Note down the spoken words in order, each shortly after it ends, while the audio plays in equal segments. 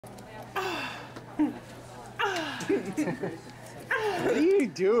What are you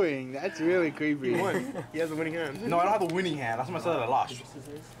doing? That's really creepy. He won. He has a winning hand. No, I don't have the winning hand. That's what I said that I lost.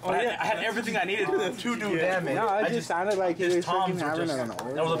 Oh, yeah. I had everything I needed to do damage. No, it just sounded like he was freaking having an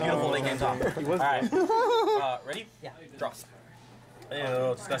order. That was a beautiful late game Tom. He was. Alright. Ready? Yeah. Draw.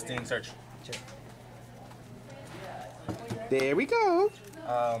 Ew, disgusting. Search. Sure. There we go.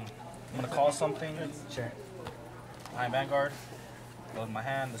 I'm gonna call something. Sure. I'm Vanguard. Goes in my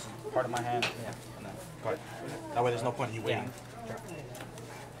hand. This is part of my hand. Yeah. And then cut. That way there's no point in you waiting. Yeah. Sure.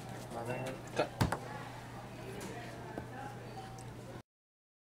 Cut.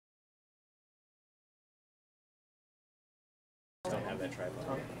 Don't have that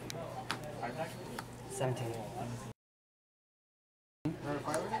tripod. 17.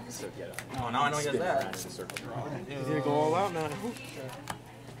 So get up. Oh, now I know he has Around in that. a circle draw. He's gonna go all out now.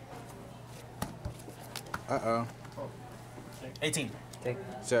 Uh-oh. 18. Take.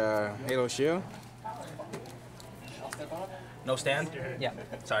 It's a Halo Shield. No stand. Yeah.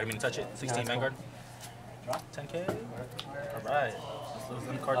 Sorry, I didn't mean to touch it. 16 No, Vanguard. 10k. Alright. Let's lose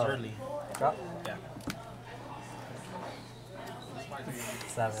them cards early. Drop. Yeah.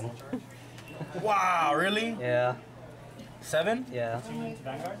 7. Wow, really? Yeah. 7? Yeah.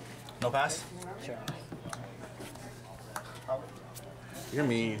 No pass? Sure. You're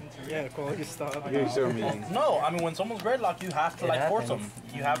mean. Yeah, quality stop. You're so mean. No, I mean when someone's gridlocked, you have to It like force them.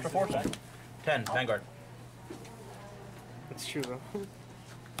 happens. You have to force them. 10 Vanguard. It's true though.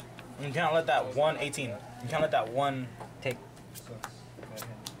 You can't let that 1 18. You can't let that 1 Take.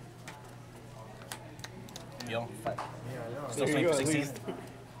 deal. 5. Still There swing you for go, at 16. least.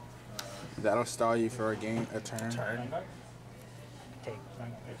 That'll stall you for a turn. Turn. Take.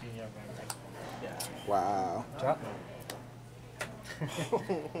 Yeah. Wow. Drop. It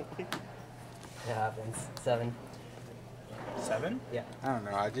happens. 7. 7? Yeah. I don't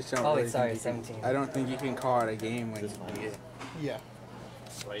know. I just don't. Oh, really wait, sorry, think you can- 17. I don't think you can call it a game when you get. Yeah.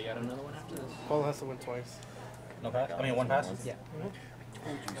 Why you got another one after this? Paul has to win twice. No pass? I mean 1 pass? Yeah.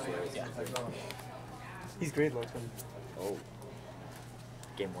 Yeah. He's great, Logan. Oh.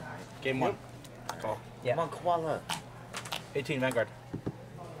 Game 1, right? Game 1. Call. Yeah. Come on, Koala. 18 Vanguard.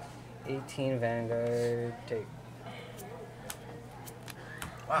 18 Vanguard. Take.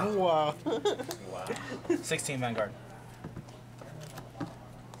 Wow. Wow. 16 Vanguard.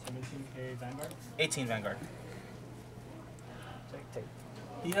 17k Vanguard. 18 Vanguard. Take.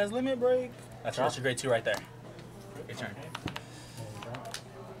 He has limit break. That's your grade 2 right there. Your turn.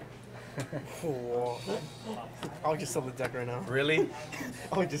 Whoa. I'll just sell the deck right now. Really?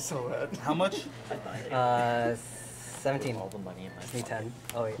 I'll just sell that. How much? 17. All the money in my Just need 10.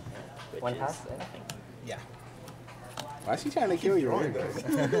 Oh, wait. which 1 is pass? nothing. Yeah. Why is he trying to kill you? Drawing Really?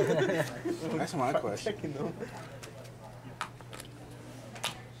 those. That's my question. Checking them.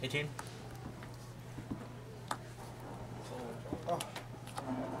 18.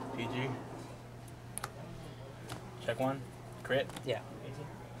 PG. Check 1. Crit. Yeah. 18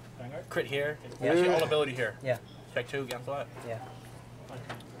 Vanguard. Crit here. Yeah. Actually, all ability here. Yeah. Check 2. Cancel that. Yeah.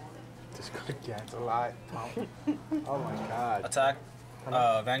 Just gonna cancel a lot. Oh my god. Attack.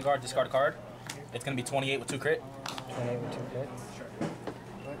 Vanguard. Discard a card. It's gonna be 28 with 2 crit. 28 with 2 crits.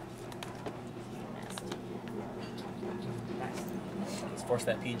 Let's force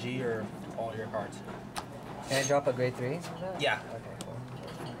that PG or all your cards. Can I drop a grade 3? Yeah. Okay, cool.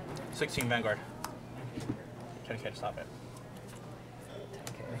 16 Vanguard. 10k to stop it.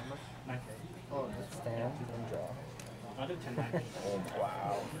 10k. 9k. Stand and draw. I'll do 10 9k. Oh,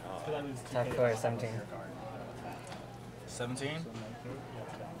 wow. Because I lose 2k. Attack for 17. 17.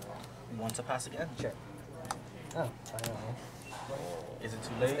 One to pass again. Sure. Oh, finally. Is it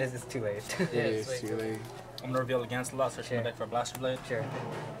too late? It's too late. It is too late. I'm gonna reveal against the lot, search my Sure. deck for a Blaster Blade. Sure.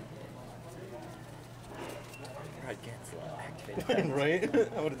 I cancel activate. Right?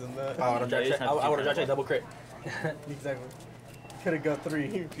 I would have done that. I would have dropped a double crit. Exactly. Could have got 3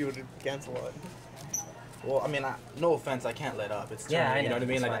 if you would have canceled it. Well, I mean, no offense, I can't let up. It's turn, Yeah, I you know know, what I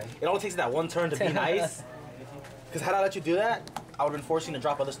mean? it's Like, fine. it only takes that one turn to be nice. Because had I let you do that, I would have been forcing you to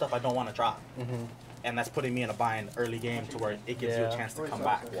drop other stuff I don't want to drop. And that's putting me in a bind early game to where it gives you a Yeah. chance to come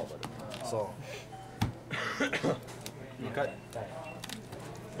back. So, okay.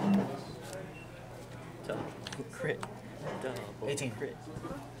 Double crit. Double 18. crit.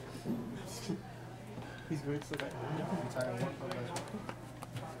 He's great. So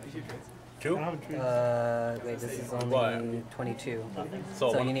Two? Wait, this is only What? 22.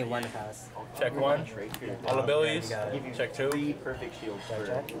 So So one- you need 1 to pass. Check 1. All abilities. You got it. Check 2. 3 perfect shields for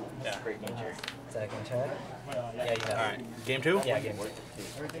Check. Yeah. great nature. Second check. Well, Yeah, you got it. Alright. Game 2? Yeah, game 1.